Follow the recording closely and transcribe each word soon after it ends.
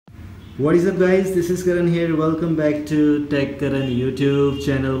What is up guys, this is Karan here. Welcome back to Tech Karan YouTube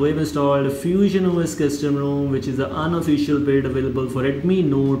channel. We've installed Fusion OS Custom ROM, which is the unofficial build available for Redmi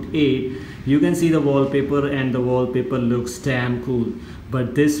Note 8. You can see the wallpaper and the wallpaper looks damn cool.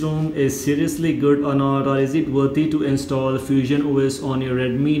 But this ROM is seriously good or not, or is it worthy to install Fusion OS on your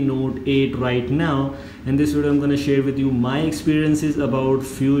Redmi Note 8 right now? In this video I'm going to share with you my experiences about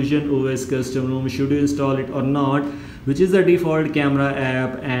Fusion OS Custom ROM. Should you install it or not? Which is the default camera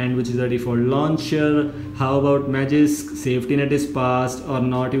app and which is the default launcher. How about Magisk safety net is passed or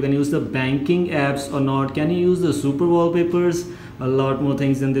not? You can use the banking apps or not? Can you use the super wallpapers? A lot more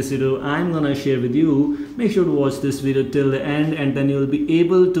things in this video I'm gonna share with you. Make sure to watch this video till the end, and then you will be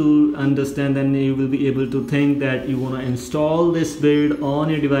able to understand, and you will be able to think that you want to install this build on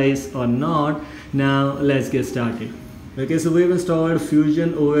your device or not. Now let's get started. Okay, so we've installed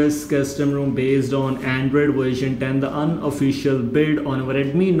Fusion OS Custom ROM based on Android version 10, the unofficial build on our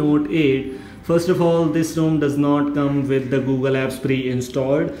Redmi Note 8. First of all, this ROM does not come with the Google Apps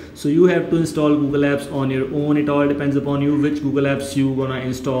pre-installed, so you have to install Google Apps on your own. It all depends upon you which Google Apps you gonna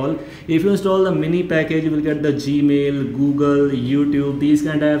install. If you install the mini package, you will get the Gmail, Google, YouTube, these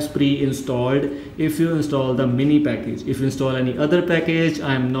kind of apps pre-installed if you install the mini package. If you install any other package,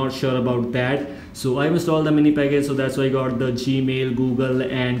 I'm not sure about that. So I've installed the mini package, so that's why I got the Gmail, Google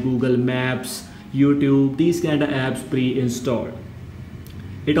and Google Maps, YouTube, these kind of apps pre-installed.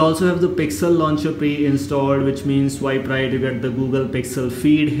 It also have the Pixel launcher pre-installed, which means swipe right, you get the Google Pixel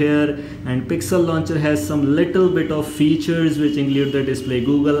feed here, and Pixel launcher has some little bit of features which include the display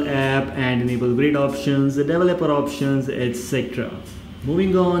Google app and enable grid options, the developer options, etc.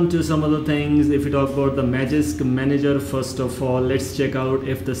 Moving on to some other things, if we talk about the Magisk Manager, first of all, let's check out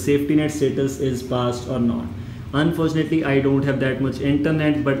if the safety net status is passed or not. Unfortunately, I don't have that much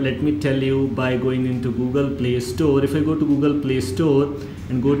internet, but let me tell you by going into Google Play Store. If I go to Google Play Store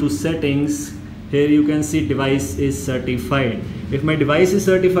and go to settings, here you can see device is certified. If my device is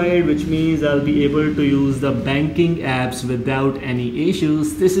certified, which means I'll be able to use the banking apps without any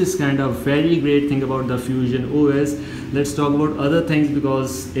issues. This is kind of very great thing about the Fusion OS. Let's talk about other things,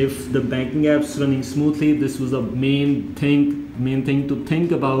 because if the banking apps running smoothly, this was the main thing to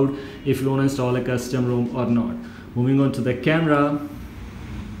think about if you want to install a custom ROM or not. Moving on to the camera.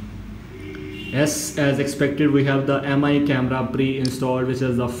 Yes, as expected, we have the MI camera pre-installed, which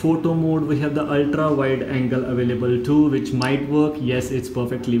is the photo mode. We have the ultra wide angle available too, which might work. Yes, it's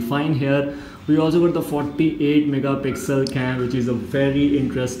perfectly fine here. We also got the 48 megapixel cam, which is a very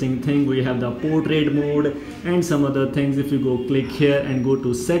interesting thing. We have the portrait mode and some other things. If you go click here and go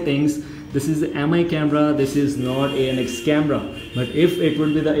to settings, this is the MI camera, this is not ANX camera. But if it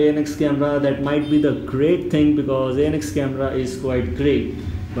would be the ANX camera, that might be the great thing, because ANX camera is quite great.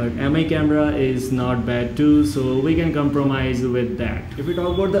 But MI camera is not bad too, so we can compromise with that. If we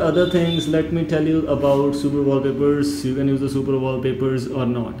talk about the other things, let me tell you about super wallpapers. You can use the super wallpapers or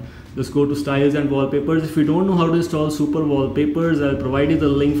not. Just go to styles and wallpapers. If you don't know how to install super wallpapers, I'll provide you the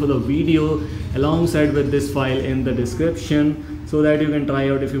link for the video alongside with this file in the description, so that you can try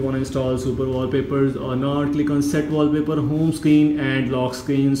out if you want to install super wallpapers or not. Click on set wallpaper, home screen and lock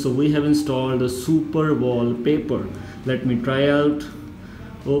screen. So we have installed the super wallpaper. Let me try out.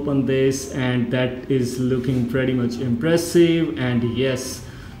 Open this, and that is looking pretty much impressive. And yes,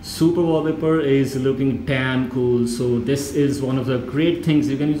 super wallpaper is looking damn cool. So this is one of the great things.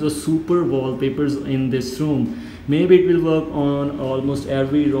 You can use the super wallpapers in this room. Maybe it will work on almost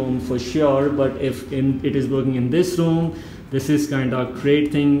every ROM for sure, but if it is working in this ROM, this is kind of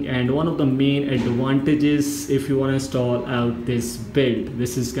great thing, and one of the main advantages if you want to install out this build.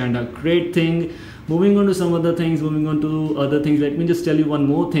 This is kind of great thing. Moving on to some other things, let me just tell you one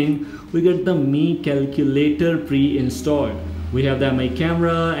more thing. We get the Mi calculator pre-installed. We have the MI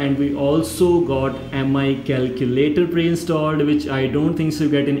camera, and we also got MI calculator pre-installed, which I don't think so you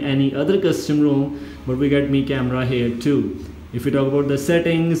get in any other custom ROM, but we get Mi camera here too. If we talk about the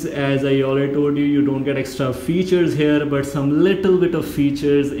settings, as I already told you, you don't get extra features here, but some little bit of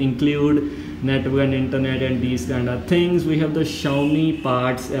features include network and internet and these kind of things. We have the Xiaomi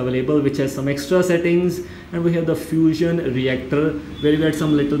parts available, which has some extra settings, and we have the Fusion reactor, where you get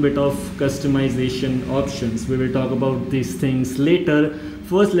some little bit of customization options. We will talk about these things later.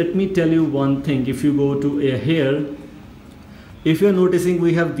 First, let me tell you one thing. If you go to here, if you're noticing,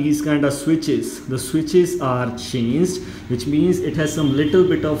 we have these kind of switches. The switches are changed, which means it has some little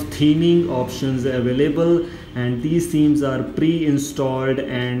bit of theming options available, and these themes are pre-installed,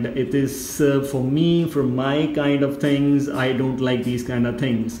 and it is for me, for my kind of things, I don't like these kind of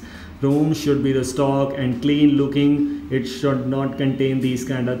things. ROM should be the stock and clean looking. It should not contain these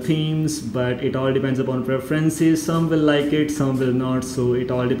kind of themes, but it all depends upon preferences. Some will like it, some will not, so it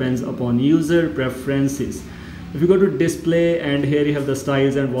all depends upon user preferences. If you go to display, and here you have the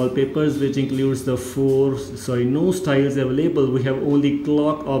styles and wallpapers, which includes the no styles available. We have only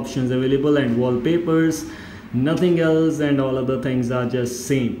clock options available and wallpapers, nothing else, and all other things are just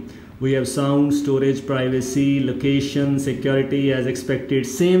same. We have sound, storage, privacy, location, security as expected,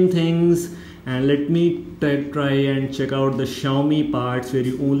 same things. And let me try and check out the Xiaomi parts, where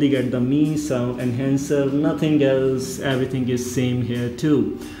you only get the Mi sound enhancer, nothing else. Everything is same here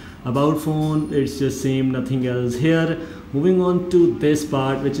too. About phone, it's just same, nothing else here. Moving on to this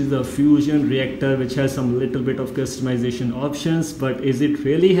part, which is the Fusion Reactor, which has some little bit of customization options, but is it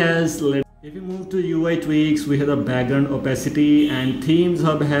really has? If you move to UI tweaks, we have the background opacity, and themes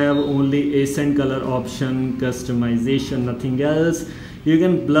hub have only accent color option, customization, nothing else. You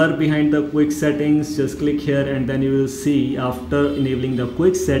can blur behind the quick settings. Just click here and then you will see after enabling the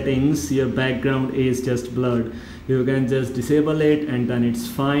quick settings, your background is just blurred. You can just disable it and then it's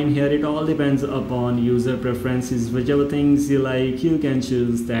fine. Here it all depends upon user preferences. Whichever things you like, you can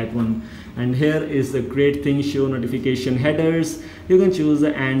choose that one. And here is the great thing, show notification headers. You can choose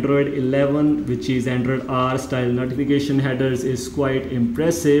the Android 11, which is Android R style notification headers, is quite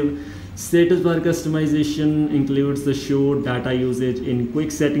impressive. Status bar customization includes the show data usage in quick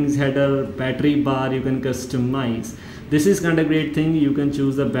settings header. Battery bar you can customize. This is kind of great thing. You can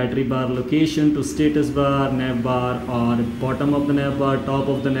choose the battery bar location to status bar, nav bar, or bottom of the nav bar, top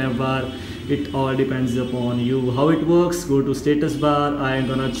of the nav bar. It all depends upon you. How it works, go to status bar. I am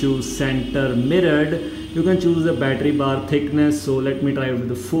gonna choose center mirrored. You can choose the battery bar thickness, so let me try with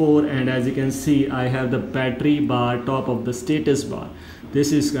the 4, and as you can see, I have the battery bar top of the status bar.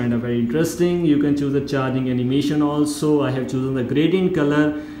 This is kind of very interesting. You can choose the charging animation also. I have chosen the gradient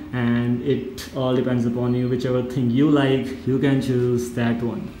color, and it all depends upon you. Whichever thing you like, you can choose that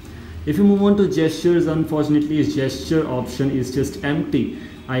one. If you move on to gestures, unfortunately gesture option is just empty.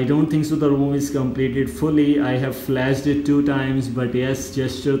 I don't think so the ROM is completed fully. I have flashed it 2 times, but yes,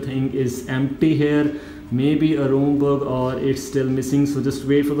 gesture thing is empty here. Maybe a ROM bug or it's still missing, so just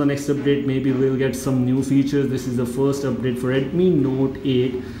wait for the next update. Maybe we'll get some new features. This is the first update for Redmi Note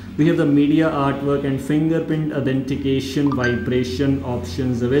 8. We have the media artwork and fingerprint authentication vibration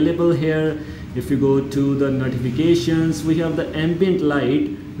options available here. If you go to the notifications, we have the ambient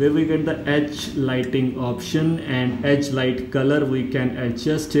light, where we get the edge lighting option, and edge light color we can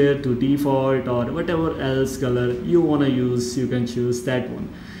adjust here to default or whatever else color you want to use. You can choose that one.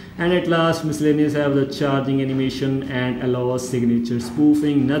 And at last, miscellaneous have the charging animation and allows signature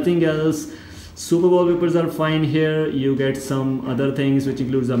spoofing, nothing else. Super wallpapers are fine here. You get some other things, which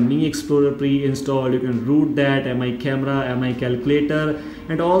includes a Mi Explorer pre-installed. You can root that, Mi camera, Mi calculator,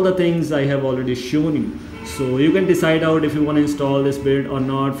 and all the things I have already shown you. So you can decide out if you want to install this build or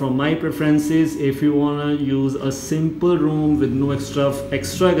not. From my preferences, if you want to use a simple ROM with no extra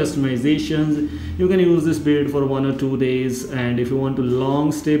customizations, you can use this build for 1 or 2 days. And if you want to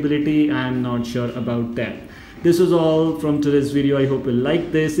long stability, I am not sure about that. This was all from today's video. I hope you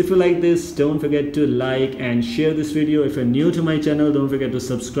like this. If you like this, don't forget to like and share this video. If you're new to my channel, don't forget to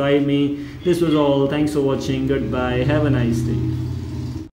subscribe me. This was all. Thanks for watching. Goodbye. Have a nice day.